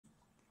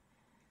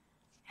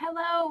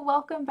Hello,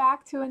 welcome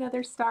back to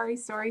another Starry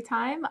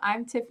Storytime.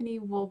 I'm Tiffany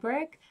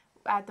Woolbrick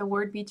at the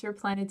Word Beecher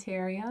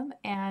Planetarium,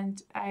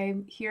 and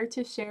I'm here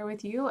to share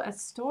with you a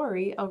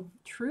story, a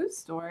true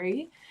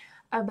story,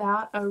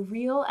 about a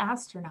real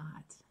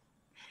astronaut,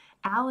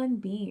 Alan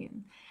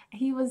Bean.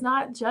 He was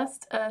not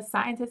just a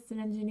scientist and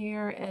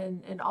engineer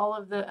and all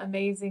of the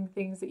amazing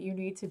things that you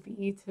need to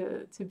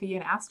be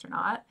an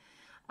astronaut,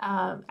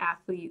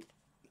 athlete,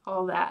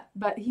 all that,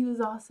 but he was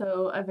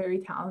also a very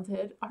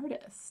talented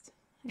artist.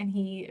 And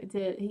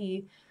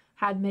he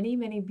had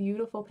many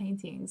beautiful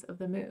paintings of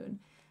the moon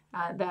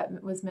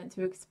that was meant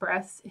to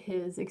express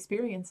his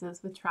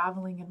experiences with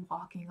traveling and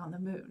walking on the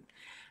moon.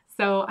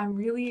 So I'm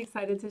really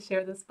excited to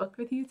share this book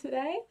with you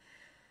today.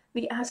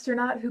 The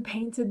Astronaut Who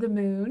Painted the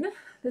Moon.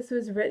 This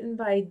was written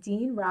by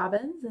Dean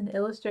Robbins and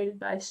illustrated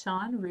by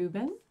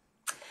Rubin.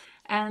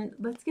 And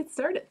let's get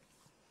started.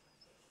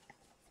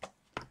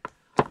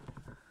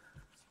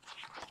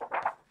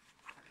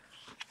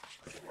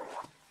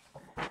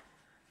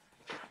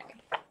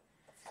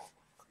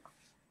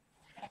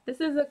 This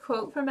is a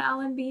quote from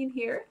Alan Bean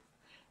here.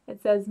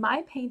 It says,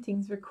 "My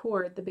paintings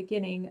record the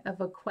beginning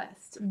of a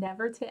quest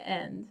never to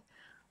end,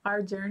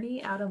 our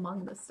journey out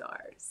among the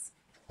stars."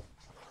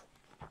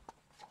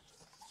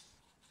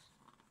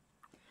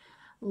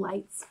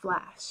 Lights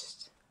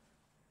flashed.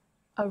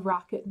 A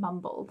rocket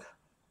mumbled.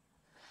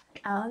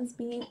 Alan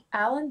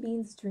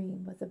Bean's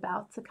dream was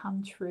about to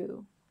come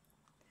true.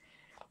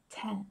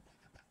 10.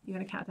 You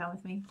want to count down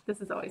with me?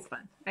 This is always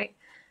fun, right?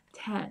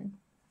 10,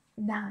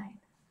 9,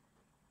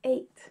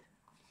 8,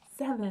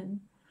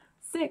 7,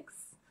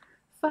 6,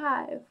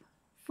 5,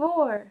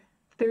 4,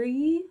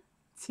 3,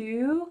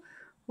 2,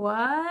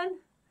 1.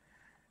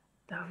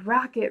 The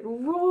rocket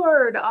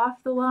roared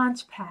off the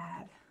launch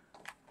pad.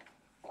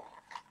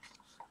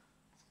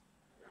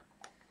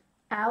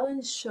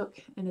 Alan shook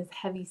in his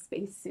heavy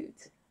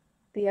spacesuit.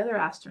 The other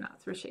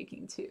astronauts were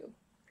shaking too.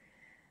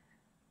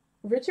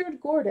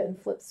 Richard Gordon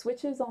flipped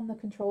switches on the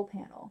control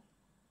panel.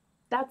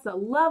 "That's a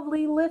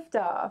lovely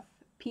liftoff,"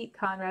 Pete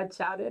Conrad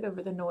shouted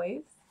over the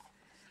noise.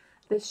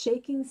 The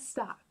shaking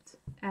stopped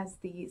as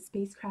the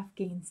spacecraft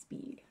gained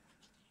speed.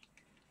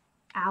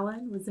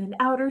 Alan was in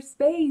outer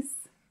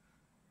space.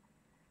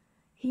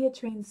 He had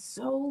trained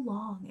so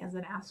long as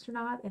an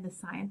astronaut and a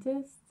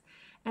scientist,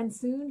 and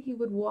soon he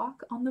would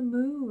walk on the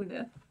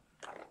moon.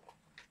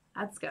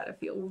 That's gotta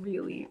feel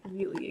really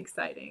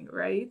exciting,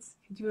 right?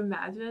 Could you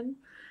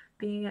imagine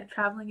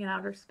traveling in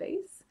outer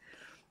space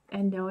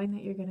and knowing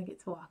that you're gonna get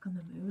to walk on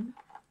the moon?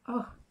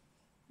 Oh,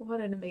 what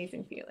an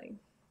amazing feeling.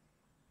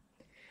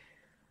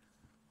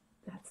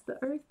 That's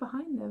the Earth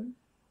behind them.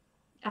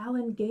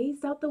 Alan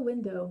gazed out the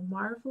window,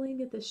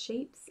 marveling at the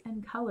shapes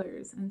and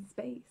colors in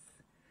space.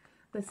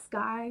 The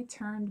sky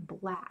turned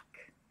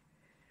black.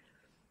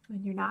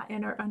 When you're not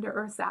under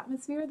Earth's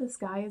atmosphere, the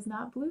sky is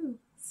not blue.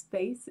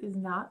 Space is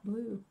not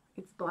blue.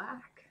 It's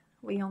black.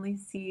 We only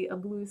see a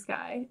blue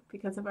sky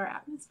because of our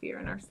atmosphere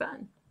and our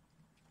sun.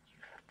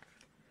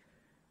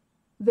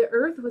 The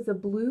Earth was a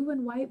blue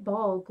and white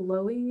ball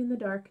glowing in the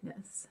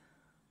darkness.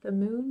 The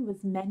moon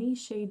was many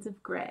shades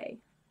of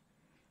gray.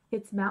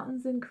 Its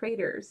mountains and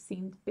craters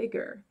seemed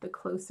bigger the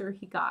closer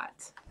he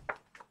got.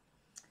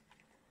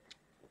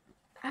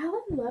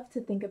 Alan loved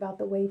to think about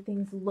the way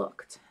things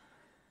looked.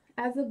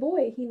 As a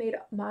boy, he made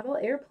model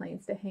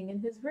airplanes to hang in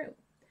his room.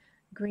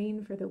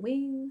 Green for the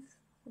wings,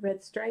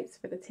 red stripes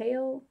for the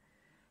tail,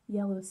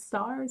 yellow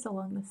stars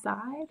along the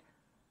side.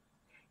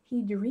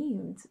 He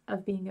dreamed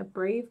of being a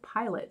brave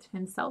pilot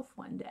himself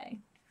one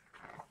day.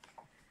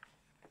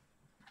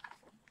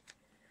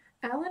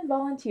 Alan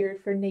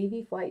volunteered for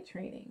Navy flight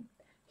training.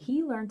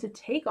 He learned to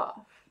take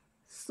off,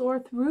 soar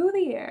through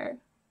the air,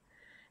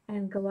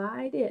 and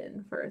glide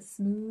in for a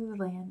smooth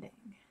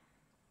landing.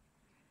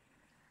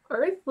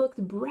 Earth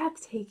looked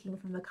breathtaking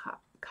from the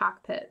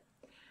cockpit.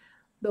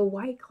 The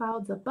white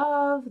clouds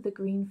above, the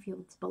green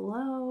fields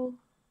below,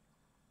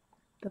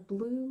 the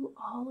blue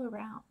all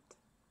around.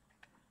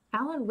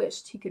 Alan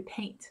wished he could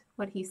paint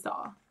what he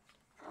saw.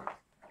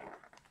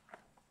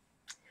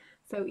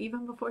 So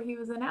even before he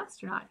was an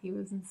astronaut, he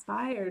was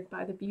inspired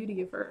by the beauty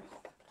of Earth.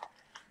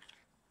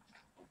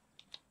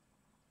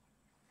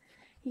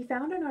 He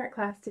found an art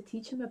class to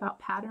teach him about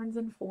patterns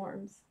and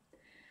forms.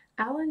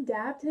 Alan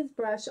dabbed his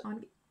brush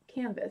on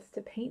canvas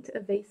to paint a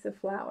vase of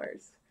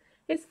flowers.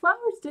 His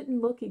flowers didn't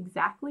look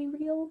exactly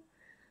real,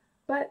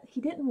 but he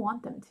didn't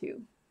want them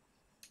to.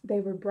 They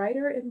were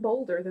brighter and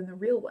bolder than the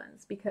real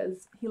ones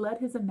because he let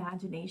his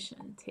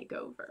imagination take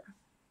over.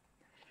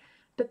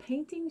 The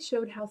painting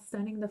showed how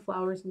stunning the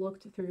flowers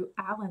looked through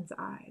Alan's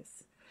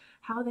eyes,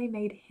 how they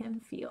made him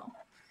feel.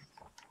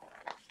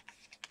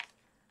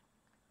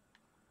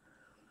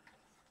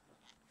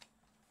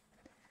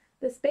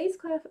 The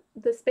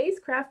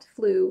spacecraft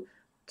flew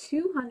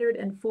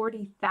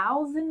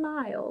 240,000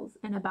 miles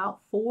in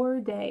about 4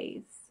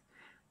 days,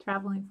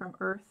 traveling from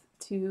Earth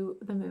to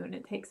the moon.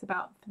 It takes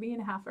about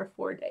 3.5 or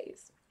 4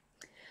 days.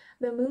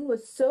 The moon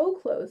was so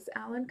close,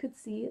 Alan could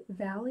see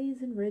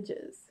valleys and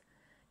ridges.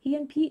 He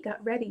and Pete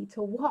got ready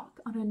to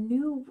walk on a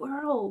new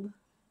world.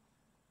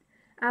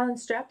 Alan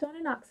strapped on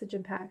an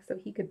oxygen pack so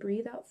he could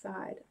breathe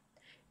outside.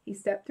 He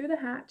stepped through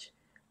the hatch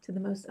to the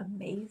most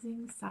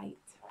amazing sight.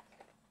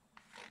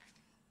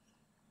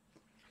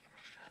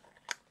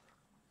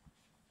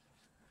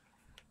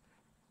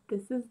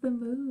 This is the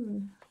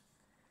moon.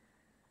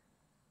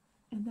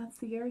 And that's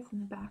the Earth in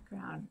the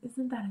background.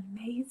 Isn't that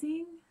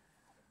amazing?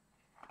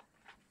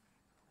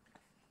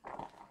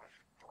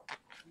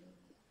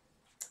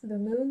 The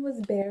moon was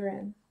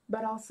barren,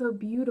 but also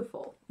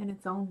beautiful in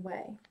its own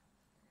way.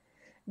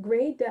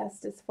 Gray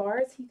dust as far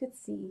as he could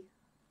see,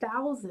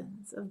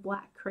 thousands of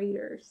black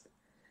craters,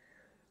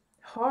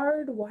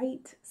 hard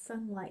white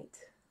sunlight,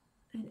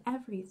 and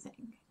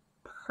everything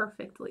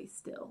perfectly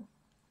still.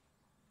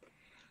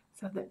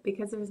 So that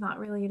because there's not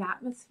really an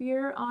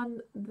atmosphere on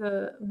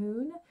the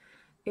moon,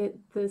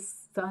 the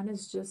sun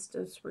is just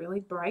a really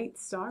bright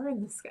star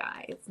in the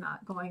sky. It's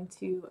not going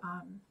to,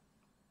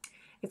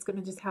 it's going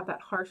to just have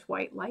that harsh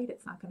white light.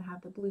 It's not going to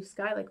have the blue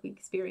sky like we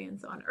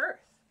experience on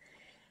Earth.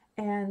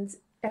 And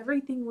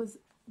everything was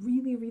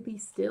really, really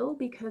still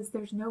because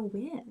there's no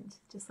wind,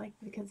 just like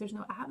because there's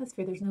no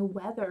atmosphere, there's no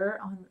weather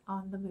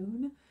on the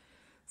moon.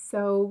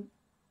 So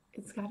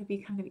it's got to be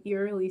kind of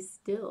eerily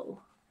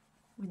still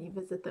when you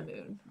visit the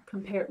moon,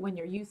 compared when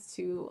you're used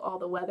to all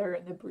the weather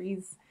and the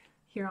breeze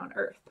here on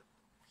Earth.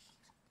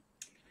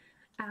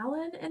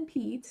 Alan and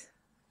Pete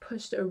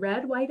pushed a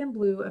red, white, and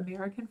blue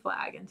American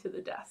flag into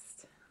the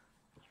dust.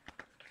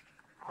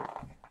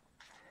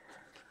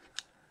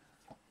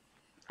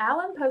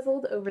 Alan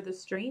puzzled over the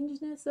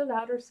strangeness of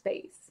outer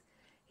space.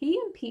 He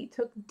and Pete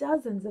took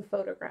dozens of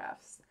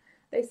photographs.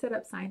 They set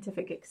up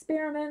scientific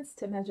experiments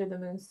to measure the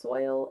moon's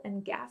soil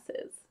and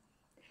gases.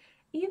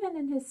 Even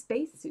in his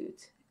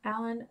spacesuit,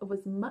 Alan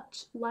was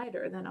much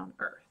lighter than on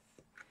Earth.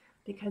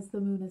 Because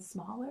the moon is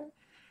smaller,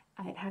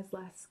 it has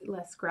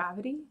less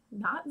gravity,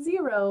 not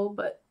zero,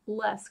 but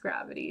less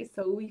gravity.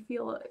 So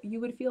you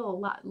would feel a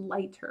lot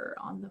lighter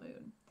on the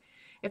moon.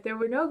 If there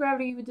were no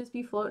gravity, you would just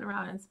be floating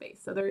around in space.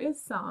 So there is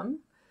some,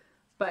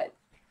 but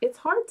it's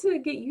hard to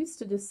get used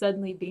to just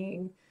suddenly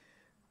being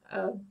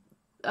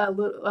a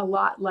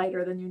lot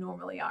lighter than you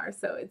normally are.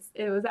 So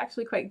it was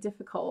actually quite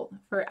difficult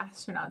for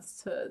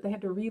astronauts they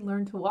had to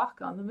relearn to walk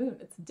on the moon.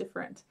 It's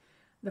different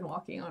than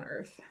walking on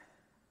Earth.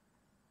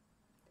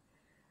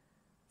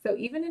 So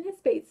even in his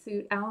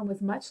spacesuit, Alan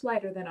was much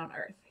lighter than on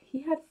Earth.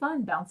 He had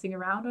fun bouncing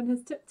around on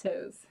his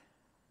tiptoes.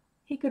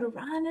 He could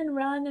run and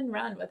run and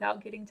run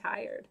without getting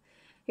tired.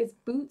 His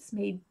boots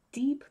made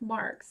deep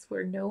marks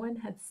where no one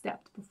had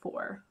stepped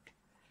before.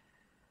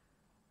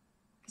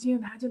 Could you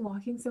imagine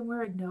walking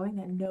somewhere and knowing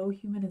that no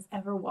human has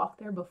ever walked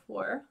there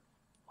before?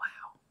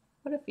 Wow,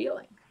 what a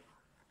feeling.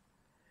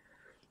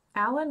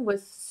 Alan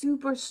was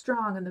super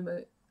strong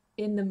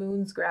in the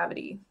moon's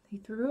gravity. He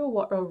threw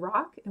a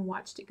rock and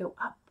watched it go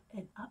up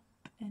and up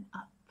and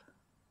up.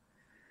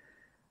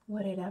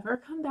 Would it ever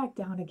come back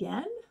down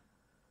again?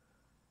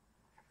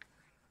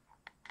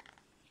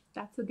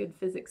 That's a good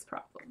physics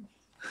problem.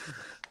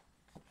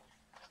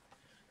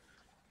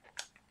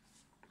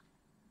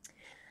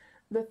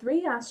 The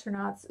three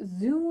astronauts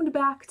zoomed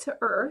back to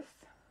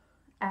Earth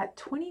at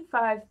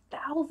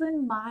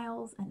 25,000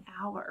 miles an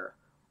hour.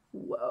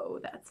 Whoa,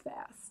 that's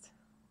fast.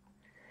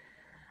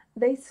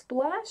 They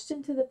splashed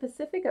into the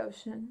Pacific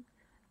Ocean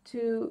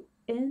to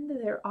end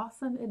their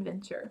awesome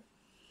adventure.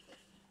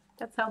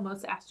 That's how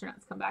most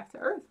astronauts come back to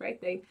Earth, right?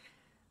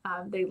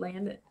 They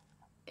land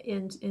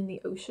in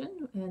the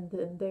ocean and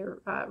then they're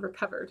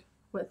recovered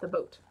with a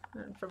boat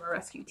from a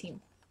rescue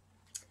team.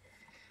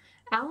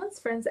 Alan's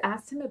friends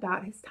asked him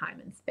about his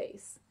time in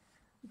space.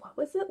 What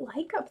was it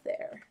like up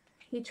there?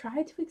 He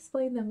tried to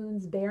explain the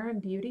moon's barren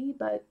beauty,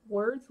 but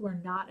words were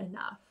not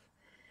enough.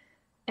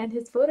 And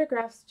his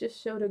photographs just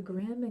showed a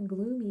grim and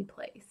gloomy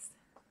place.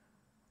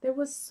 There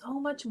was so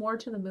much more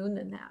to the moon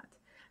than that.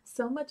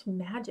 So much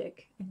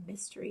magic and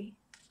mystery.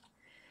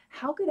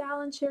 How could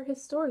Alan share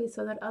his story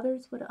so that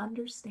others would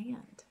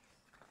understand?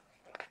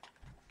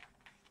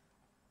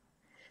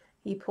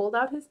 He pulled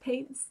out his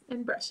paints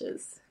and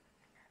brushes.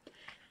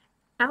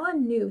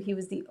 Alan knew he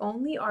was the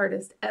only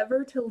artist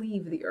ever to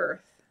leave the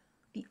Earth,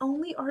 the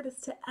only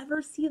artist to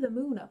ever see the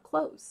moon up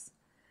close.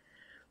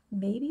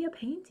 Maybe a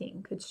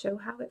painting could show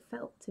how it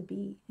felt to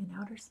be in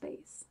outer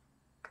space.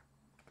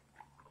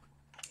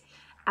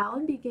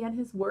 Alan began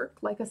his work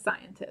like a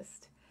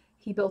scientist.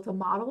 He built a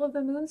model of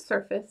the moon's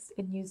surface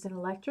and used an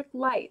electric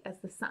light as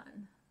the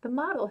sun. The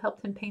model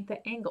helped him paint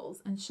the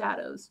angles and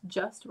shadows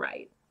just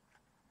right.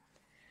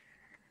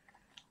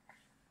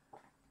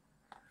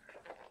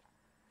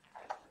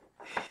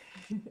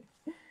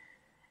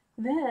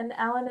 Then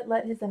Alan had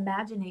let his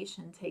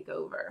imagination take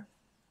over.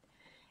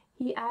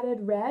 He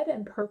added red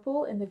and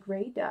purple in the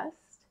gray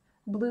dust,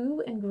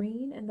 blue and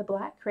green in the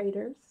black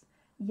craters,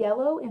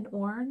 yellow and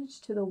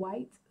orange to the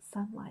white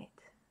sunlight.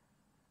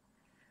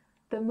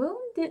 The moon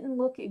didn't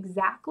look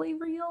exactly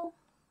real,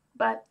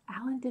 but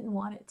Alan didn't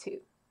want it to.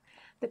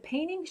 The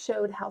painting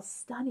showed how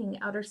stunning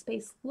outer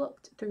space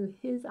looked through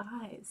his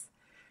eyes,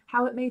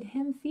 how it made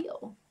him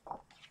feel.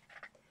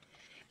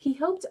 He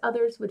hoped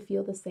others would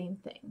feel the same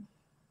thing.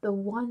 the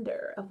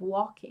wonder of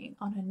walking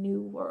on a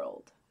new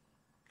world.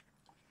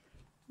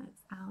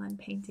 That's Alan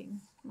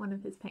painting one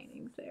of his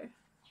paintings there.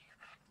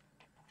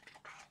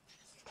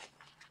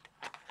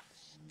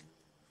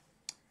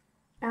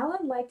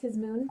 Alan liked his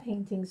moon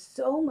painting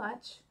so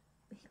much,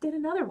 he did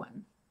another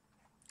one,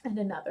 and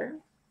another,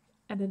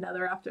 and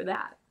another after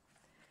that.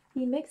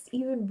 He mixed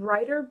even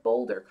brighter,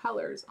 bolder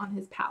colors on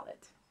his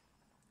palette.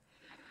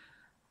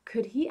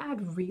 Could he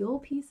add real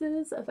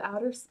pieces of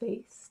outer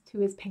space to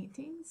his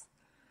paintings?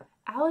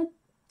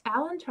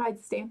 Alan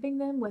tried stamping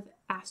them with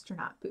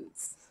astronaut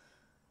boots.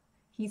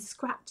 He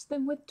scratched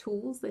them with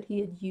tools that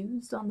he had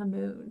used on the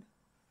moon.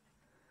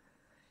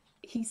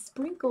 He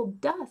sprinkled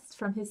dust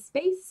from his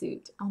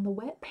spacesuit on the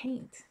wet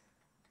paint.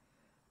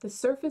 The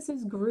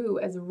surfaces grew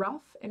as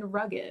rough and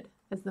rugged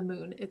as the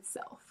moon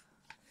itself.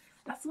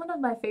 That's one of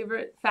my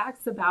favorite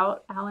facts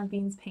about Alan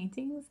Bean's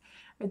paintings,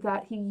 is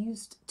that he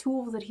used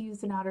tools that he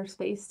used in outer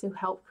space to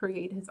help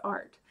create his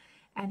art.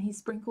 And he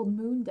sprinkled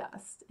moon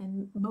dust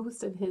in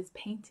most of his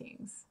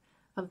paintings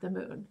of the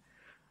moon.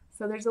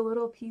 So there's a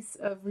little piece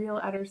of real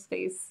outer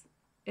space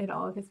in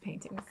all of his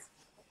paintings.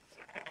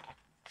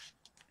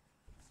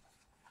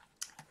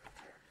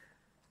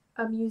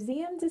 A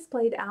museum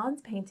displayed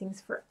Alan's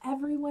paintings for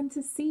everyone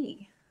to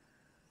see.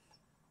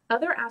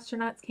 Other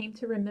astronauts came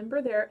to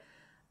remember their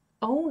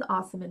own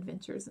awesome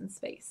adventures in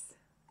space.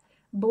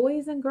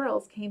 Boys and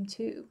girls came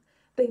too.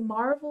 They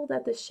marveled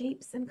at the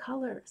shapes and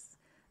colors.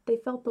 They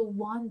felt the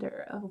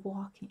wonder of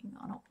walking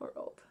on a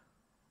world.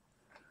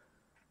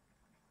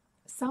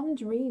 Some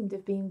dreamed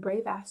of being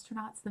brave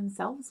astronauts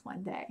themselves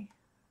one day.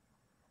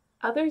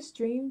 Others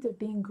dreamed of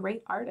being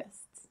great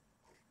artists.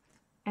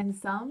 And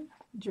some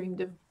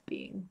dreamed of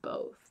being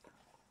both.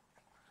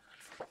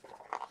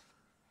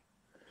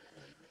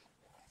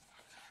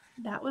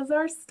 That was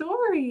our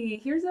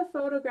story. Here's a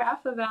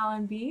photograph of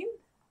Alan Bean.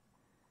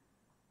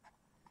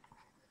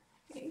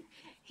 Okay.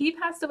 He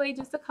passed away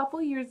just a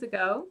couple years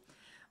ago,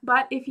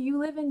 but if you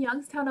live in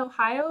Youngstown,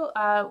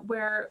 Ohio,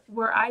 where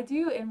I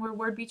do and where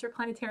Ward Beecher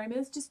Planetarium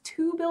is, just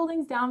 2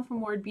 buildings down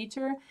from Ward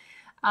Beecher,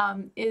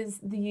 is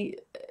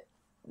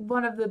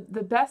one of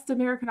the best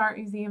American art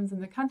museums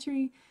in the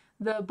country,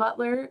 the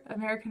Butler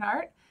American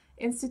Art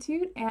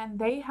Institute, and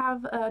they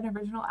have an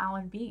original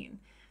Alan Bean.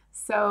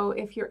 So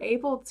if you're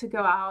able to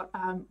go out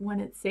when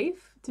it's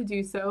safe to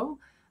do so,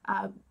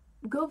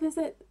 go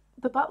visit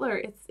the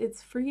Butler.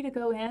 It's free to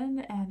go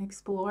in and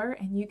explore,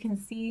 and you can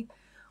see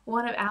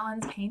one of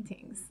Alan's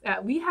paintings.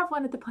 We have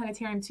one at the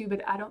planetarium too,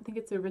 but I don't think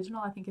it's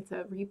original. I think it's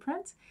a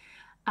reprint.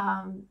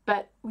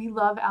 But we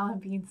love Alan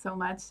Bean so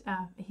much.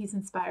 He's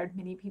inspired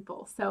many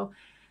people. So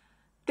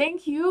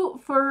thank you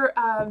for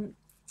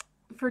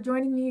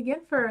joining me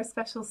again for a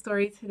special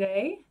story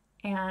today,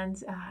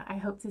 and I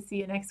hope to see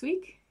you next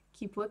week.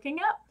 Keep looking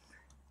up.